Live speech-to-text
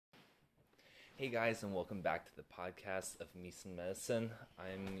Hey guys, and welcome back to the podcast of Meeson Medicine.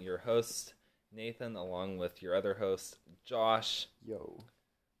 I'm your host, Nathan, along with your other host, Josh. Yo.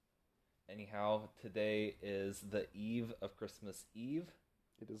 Anyhow, today is the eve of Christmas Eve.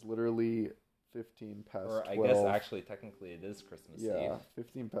 It is literally 15 past 12. Or I guess actually, technically, it is Christmas Eve. Yeah,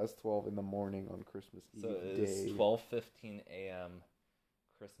 15 past 12 in the morning on Christmas Eve So it day. is 12:15 a.m.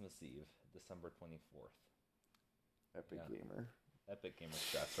 Christmas Eve, December 24th. Epic Gamer. Epic Gamer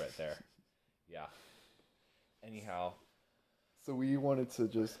stats right there. Yeah. Anyhow. So we wanted to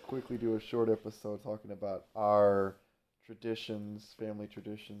just quickly do a short episode talking about our traditions, family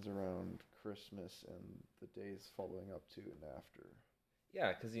traditions around Christmas and the days following up to and after.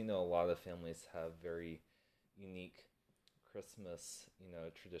 Yeah, because, a lot of families have very unique Christmas,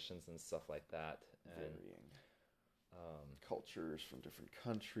 traditions and stuff like that. And, varying cultures from different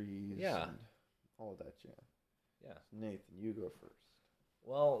countries. Yeah. And all of that jam. Yeah. Nathan, you go first.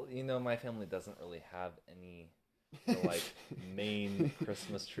 Well, my family doesn't really have any main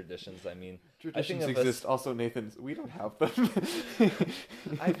Christmas traditions. I mean, traditions exist. Also, Nathan, we don't have them.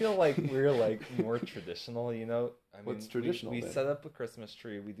 I feel like we're more traditional. I mean, what's traditional? We set up a Christmas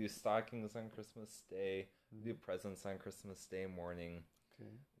tree. We do stockings on Christmas Day. We do presents on Christmas Day morning.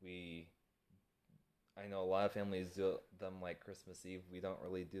 Okay. I know a lot of families do them like Christmas Eve. We don't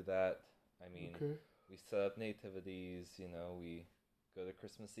really do that. I mean, we set up nativities. We go to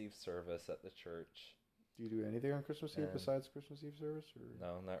Christmas Eve service at the church. Do you do anything on Christmas Eve besides Christmas Eve service? Or?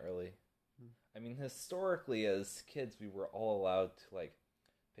 No, not really. I mean, historically, as kids, we were all allowed to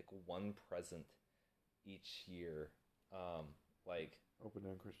pick one present each year. Open it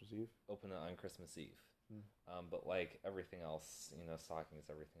on Christmas Eve. Open it on Christmas Eve. But everything else, stockings,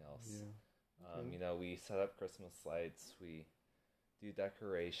 everything else. Yeah. We set up Christmas lights. We do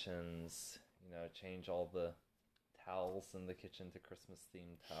decorations. Change all the towels in the kitchen to Christmas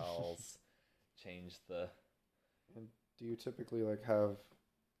themed towels. Change the. And do you typically have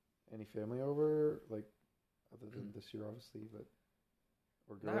any family over other than this year, obviously, but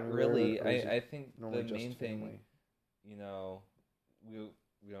or not really. I think the main thing, we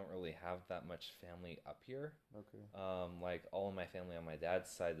don't really have that much family up here. Okay. All of my family on my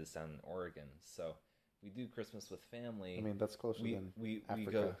dad's side is down in Oregon, so we do Christmas with family. I mean, that's closer than Africa. We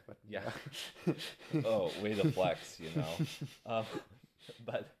go, but yeah. Oh, way to flex,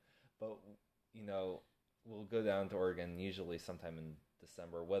 but we'll go down to Oregon usually sometime in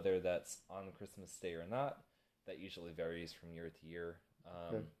December, whether that's on Christmas Day or not. That usually varies from year to year.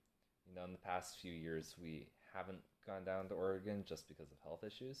 In the past few years, we haven't gone down to Oregon just because of health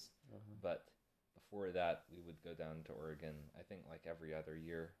issues. But before that, we would go down to Oregon, I think every other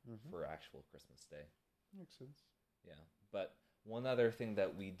year for actual Christmas Day. Makes sense. Yeah. But one other thing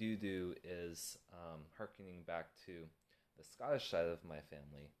that we do is, hearkening back to the Scottish side of my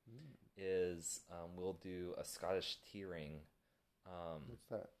family, is we'll do a Scottish tea ring. What's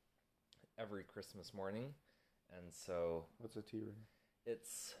that? Every Christmas morning. And so... What's a tea ring?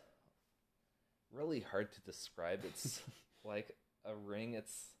 It's really hard to describe. It's like a ring.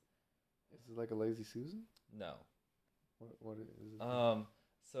 Is it like a Lazy Susan? No. What is it?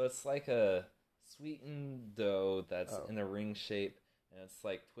 So it's like a sweetened dough that's in a ring shape, and it's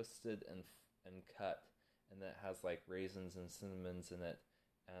twisted and cut, and it has raisins and cinnamons in it,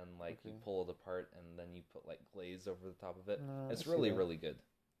 and you pull it apart, and then you put glaze over the top of it. It's really, really good.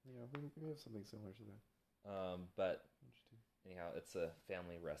 Yeah, we have something similar to that. But anyhow, it's a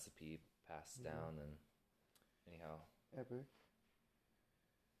family recipe passed down, and anyhow. Epic.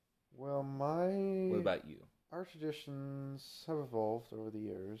 Well, what about you? Our traditions have evolved over the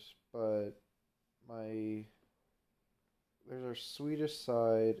years, but there's our Swedish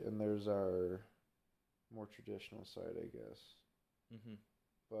side and there's our more traditional side, I guess.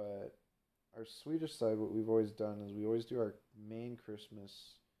 But our Swedish side, what we've always done is we always do our main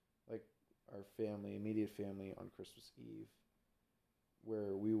Christmas, our family, immediate family, on Christmas Eve,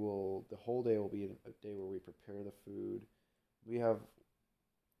 where the whole day will be a day where we prepare the food. We have,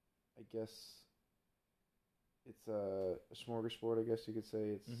 I guess, it's a smorgasbord, I guess you could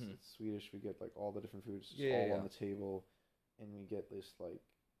say. It's Swedish. We get all the different foods all on the table, and we get this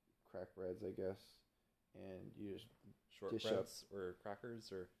crack breads, I guess, and you just shortbreads or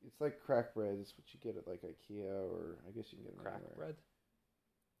crackers, or it's like crack bread. It's what you get at IKEA, or I guess you can get it crack anywhere. bread.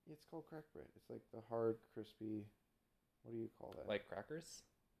 It's called crack bread. It's like the hard, crispy. What do you call that? Like crackers?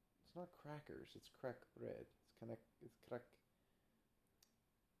 It's not crackers. It's crack bread. It's crack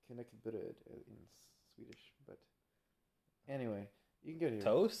bread in Swedish. But anyway, you can get it.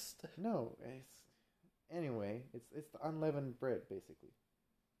 Toast? No, it's the unleavened bread basically.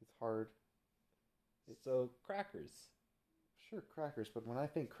 It's hard. So crackers. Sure, crackers. But when I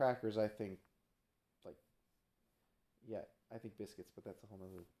think crackers, I think Yeah, I think biscuits, but that's a whole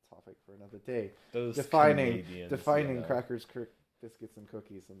other topic for another day. Those defining Canadians, crackers, biscuits, and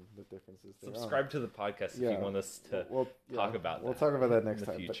cookies and the differences there. Subscribe to the podcast if you want us to talk about that. We'll talk about that next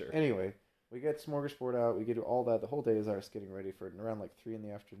time. Future. But anyway, we get smorgasbord out. We get all that. The whole day is ours getting ready for it. And around like 3 in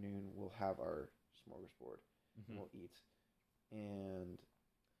the afternoon, we'll have our smorgasbord. And we'll eat. And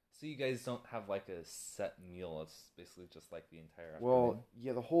so you guys don't have like a set meal. It's basically just like the entire afternoon. Well,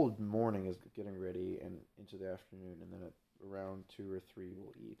 yeah, the whole morning is getting ready and into the afternoon, and then at around 2 or 3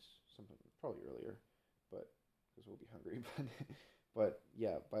 we'll eat. Something probably earlier, but because we'll be hungry. But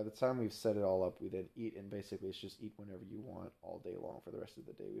yeah, by the time we've set it all up, we then eat, and basically it's just eat whenever you want all day long for the rest of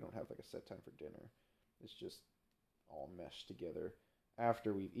the day. We don't have like a set time for dinner. It's just all meshed together.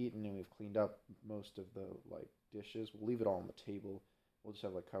 After we've eaten and we've cleaned up most of the like dishes, we'll leave it all on the table. We'll just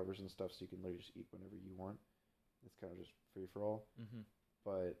have like covers and stuff, so you can literally just eat whenever you want. It's kind of just free for all.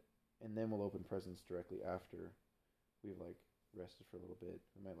 And then we'll open presents directly after we've like rested for a little bit.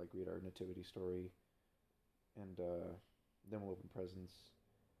 We might like read our nativity story, and then we'll open presents,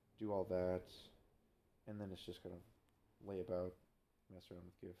 do all that, and then it's just kind of lay about, mess around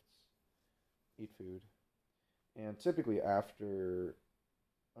with gifts, eat food. And typically after,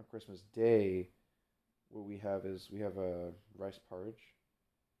 on Christmas Day, what we have is we have a rice porridge.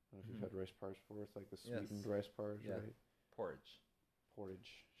 I don't know if you've had rice porridge before. It's like the sweetened rice porridge, right? Porridge,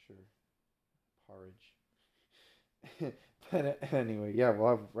 sure. Porridge. But anyway, yeah, we'll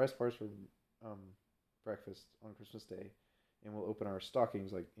have rice porridge for breakfast on Christmas Day. And we'll open our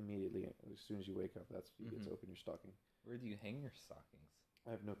stockings like immediately. As soon as you wake up, that's when you get to open your stocking. Where do you hang your stockings? I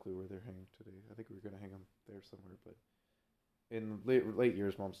have no clue where they're hanging today. I think we were going to hang them there somewhere, but in late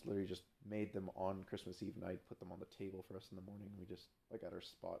years, Mom's literally just made them on Christmas Eve night, put them on the table for us in the morning. We just, like, at our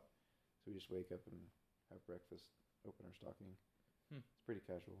spot. So we just wake up and have breakfast, open our stocking. It's pretty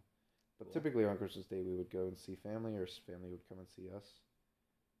casual. But typically on Christmas Day, we would go and see family, or family would come and see us.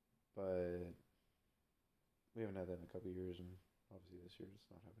 But we haven't had that in a couple of years, and obviously this year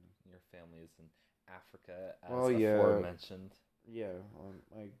it's not happening. Your family is in Africa, as aforementioned. Yeah,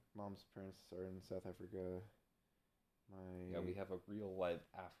 my mom's parents are in South Africa. We have a real live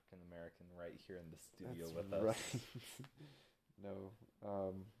African American right here in the studio with us. Right. No,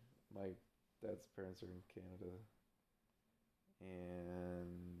 my dad's parents are in Canada,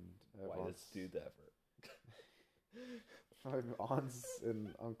 and why this dude ever? I have aunts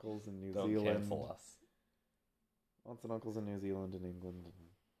and uncles in New Zealand. Don't cancel us. Aunts and uncles in New Zealand and England and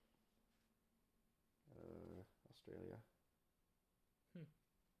Australia.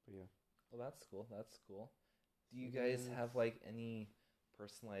 But yeah. Well, that's cool. Do you guys have like any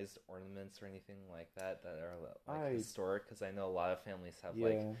personalized ornaments or anything like that are like historic? Because I know a lot of families have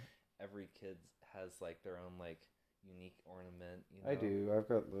like every kid has like their own like unique ornament. You know? I do. I've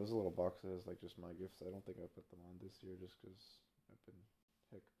got those little boxes, like just my gifts. I don't think I put them on this year just because I've been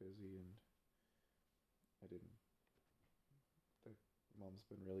heck busy and I didn't. Mom's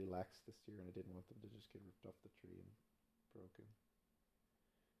been really lax this year, and I didn't want them to just get ripped off the tree and broken.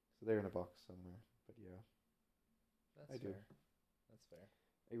 So they're in a box somewhere. But yeah, that's fair. That's fair.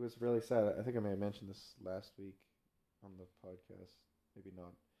 It was really sad. I think I may have mentioned this last week on the podcast. Maybe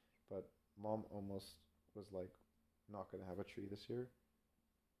not. But Mom almost was like not going to have a tree this year.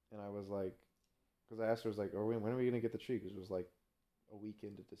 And I was like, because I asked her, I was like, when are we going to get the tree? Because it was like a week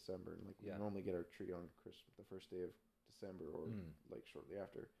into December. And like we normally get our tree on Christmas, the first day of December or like shortly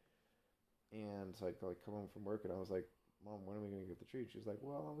after. And so I'd like come home from work and I was like, Mom, when are we going to get the tree? She was like,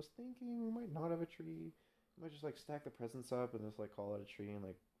 well, I was thinking we might not have a tree. We might just like stack the presents up and just like call it a tree and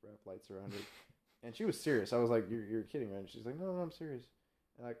like wrap lights around it. And she was serious. I was like, you're kidding, right? And she's like, no, I'm serious.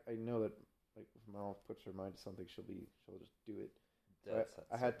 And I know that like if my mom puts her mind to something, she'll just do it. So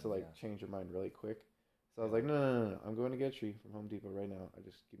I had to like change her mind really quick. So I was like, no, I'm going to get a tree from Home Depot right now. I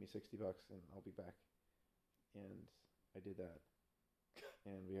just give me $60 and I'll be back. And I did that.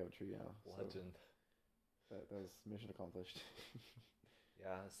 And we have a tree now. Legend. So that was mission accomplished.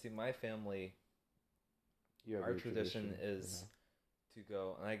 Yeah. See, my family, our tradition is to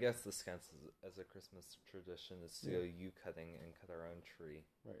go, and I guess this counts as a Christmas tradition, is to go yew cutting and cut our own tree.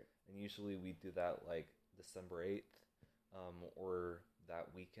 Right. And usually we do that like December 8th, or that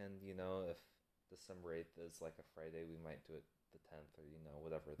weekend, you know, if December 8th is like a Friday, we might do it the 10th or, you know,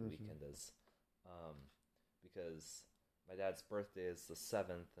 whatever the weekend is. Because my dad's birthday is the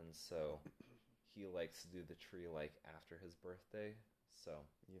 7th, and so he likes to do the tree like after his birthday. So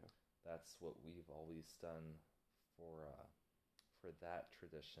that's what we've always done for that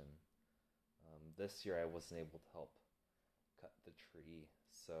tradition. This year I wasn't able to help cut the tree,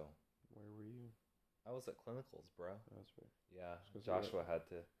 so. Where were you? I was at Clinicals, bro. That's right. Yeah, Joshua had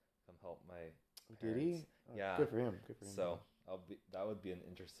to come help my Did he? Oh, yeah. Good for him. Good for him. So that would be an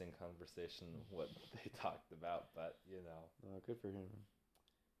interesting conversation what they talked about, but good for him.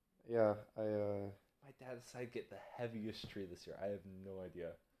 Yeah, my dad decided to get the heaviest tree this year. I have no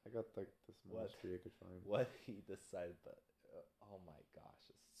idea. I got like the smallest tree I could find. What he decided, but oh my gosh,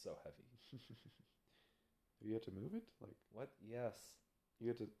 it's so heavy. You had to move it? Like what? Yes. You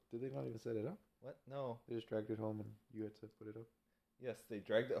had to. Did they not even set it up? What? No. They just dragged it home and you had to put it up. Yes, they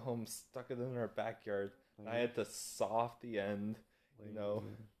dragged it home, stuck it in our backyard. And I had to saw off the end, and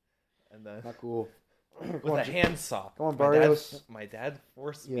then not cool. with a handsaw. Come on, Barrios. My dad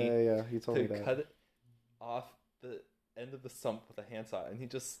forced me. He told me to cut it off the end of the stump with a handsaw, and he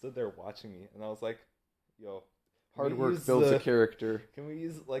just stood there watching me, and I was like, "Yo, hard work builds a character. Can we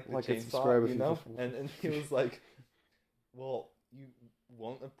use the chainsaw? And he was like, "Well, you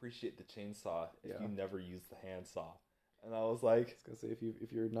won't appreciate the chainsaw if you never use the handsaw." And I was like, I was gonna say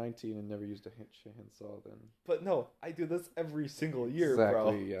if you're 19 and never used a handsaw, then. But no, I do this every single year, bro.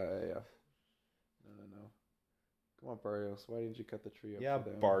 Exactly. Yeah. No. Come on, Barrios. Why didn't you cut the tree up? Yeah,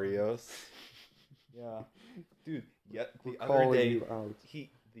 for them? Barrios. Yeah, dude. Yeah, the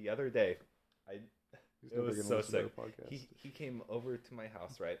other day, it was so sick. He came over to my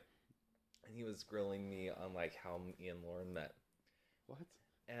house, right? And he was grilling me on like how me and Lauren met. What?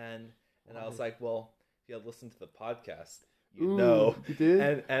 And I was like, well, if you had listened to the podcast, you know. You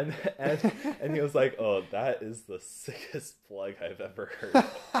did? And he was like, oh, that is the sickest plug I've ever heard.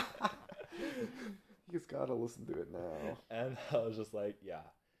 He's gotta listen to it now. And I was just like, yeah.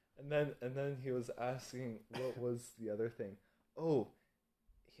 And then he was asking what was the other thing. Oh,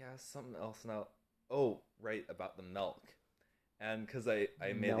 he asked something else now. Oh, right, about the milk. And because I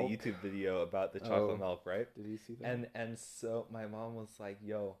made a YouTube video about the chocolate milk, right? Did you see that? And so my mom was like,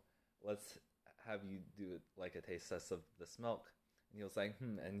 yo, let's have you do like a taste test of this milk. And he was like,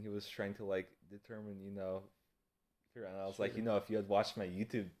 and he was trying to like determine, and I was like, if you had watched my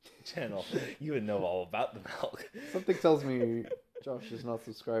YouTube channel, you would know all about the milk. Something tells me Josh is not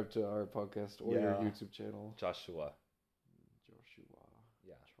subscribed to our podcast or your YouTube channel. Joshua.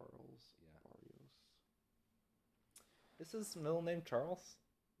 Yeah. Charles. Yeah. Barrios. Is his middle name Charles?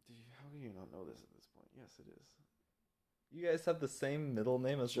 How do you not know this at this point? Yes, it is. You guys have the same middle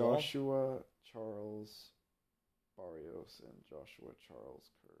name as Joshua Charles Barrios and Joshua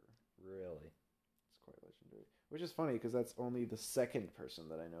Charles Kerr. Really? It's quite legendary. Which is funny because that's only the second person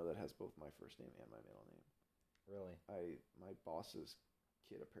that I know that has both my first name and my middle name. Really? My boss's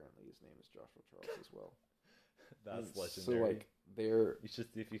kid, apparently his name is Joshua Charles as well. That's legendary. So you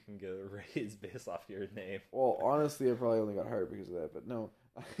should see if you can get a raise based off your name. Well, honestly, I probably only got hired because of that, but no.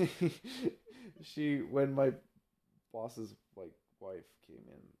 When my boss's wife came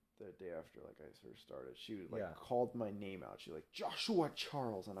in the day after I first started, she called my name out. She Joshua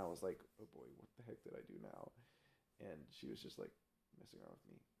Charles, and I was like, oh boy, what the heck did I do now? And she was just messing around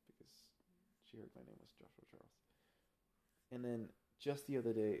with me because she heard my name was Joshua Charles. And then just the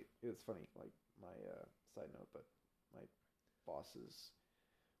other day, it was funny, my side note, but my boss's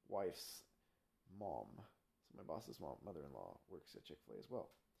wife's mom, so my boss's mother-in-law works at Chick-fil-A as well,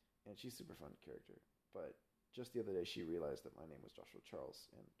 and she's super fun character. But just the other day, she realized that my name was Joshua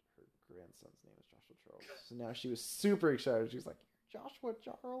Charles, and her grandson's name is Joshua Charles. So now she was super excited. She was like, Joshua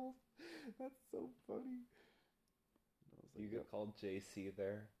Charles? That's so funny. You get called JC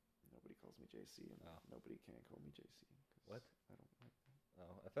there? Nobody calls me JC, and nobody can call me JC. What? I don't like that.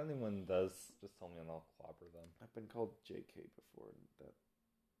 Oh, if anyone does, just tell me and I'll clobber them. I've been called JK before, and that...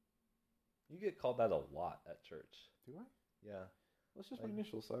 You get called that a lot at church. Do I? Yeah. Well, it's just my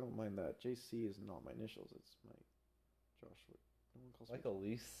initials, so I don't mind that. JC is not my initials, it's my Joshua. No one calls me...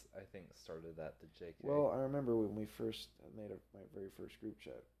 Elise, I think, started that, the JK. Well, I remember when we first made my very first group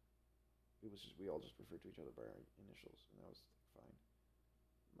chat, it was just, we all just referred to each other by our initials, and that was fine.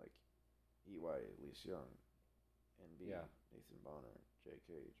 EY, Elise Young, NB, Nathan Bonner,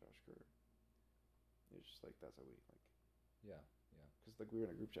 JK, Josh Kerr. It was just that's how we Yeah. Because we were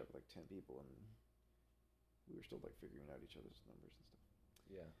in a group chat with 10 people, and we were still figuring out each other's numbers and stuff.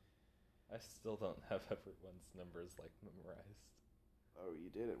 Yeah. I still don't have everyone's numbers memorized. Oh,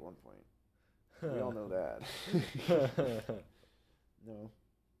 you did at one point. We all know that. No.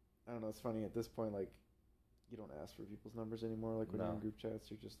 I don't know, it's funny, at this point, you don't ask for people's numbers anymore, when you're in group chats,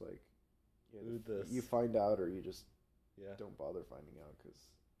 you're just you find out, or you just don't bother finding out, because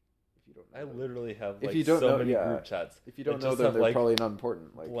if you don't know... I literally have, many group chats. If you don't know them, they're probably not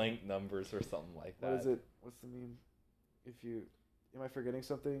important. Blank numbers or something like that. What is it? What's the meme? Am I forgetting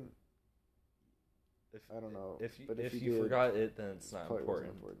something? I don't know. If you forgot it, then it's not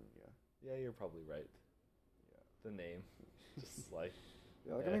important. Yeah, you're probably right. Yeah. The name, just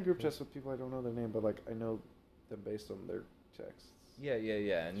Yeah, like I'm in group chats with people I don't know their name, but like I know them based on their texts. Yeah,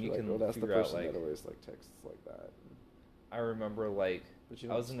 and so you like, can that's the figure person out like that always like texts like that. I remember like But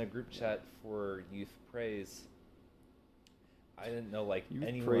I was in a group chat for Youth Praise. I didn't know like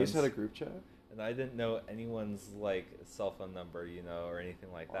Youth Praise had a group chat, and I didn't know anyone's like cell phone number, or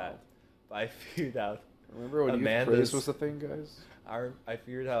anything like that. But I figured out. Remember when Youth Praise was a thing, guys? I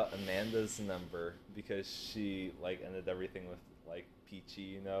figured out Amanda's number because she like ended everything with like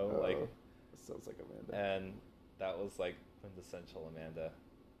Peachy, like. That sounds like Amanda. And that was like quintessential Amanda.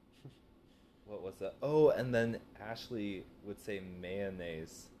 What was that? Oh, and then Ashley would say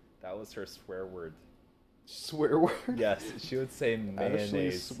mayonnaise. That was her swear word. Swear word? Yes, she would say mayonnaise.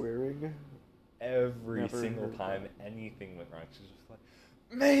 Ashley swearing? Every single time anything went wrong. She was just like,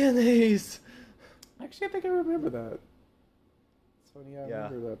 mayonnaise! Actually, I think I remember that. It's funny, I Yeah.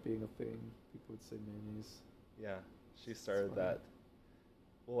 remember that being a thing. People would say mayonnaise. Yeah, she started that.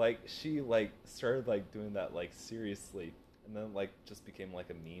 Well, like, she, like, started, like, doing that, like, seriously. And then, like, just became, like,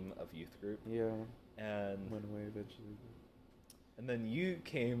 a meme of youth group. Yeah. And went away eventually. And then you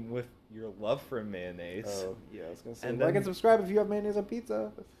came with your love for mayonnaise. Oh, yeah, I was going to say, and like and subscribe if you have mayonnaise on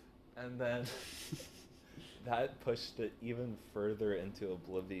pizza. And then that pushed it even further into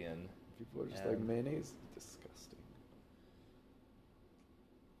oblivion. People are just like, mayonnaise? Disgusting.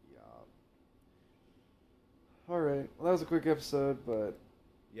 Yeah. Alright, well, that was a quick episode, but...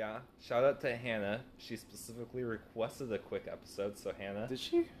 Yeah, shout out to Hannah. She specifically requested a quick episode, so Hannah... Did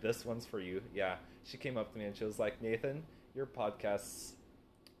she? This one's for you. Yeah, she came up to me and she was like, Nathan, your podcasts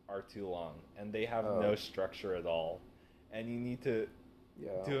are too long, and they have no structure at all. And you need to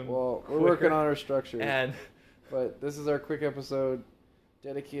do them well, we're working on our structure. And... But this is our quick episode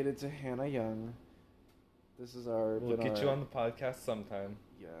dedicated to Hannah Young. This is our... We'll get you on the podcast sometime.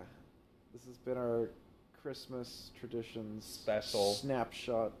 Yeah. This has been our Christmas traditions special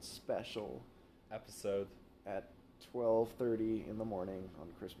snapshot special episode at 12:30 in the morning on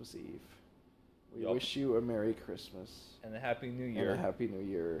Christmas Eve. We wish you a Merry Christmas and a Happy New Year. And a Happy New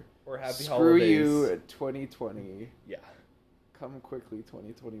Year. Or Happy Screw Holidays. you at 2020. Yeah. Come quickly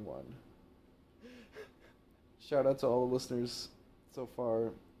 2021. Shout out to all the listeners so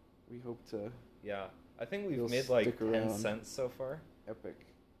far. We hope to... Yeah. I think we've made like 10 cents so far. Epic.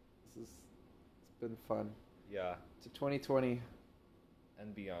 It's been fun. Yeah. To 2020.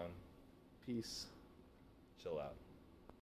 And beyond. Peace. Chill out.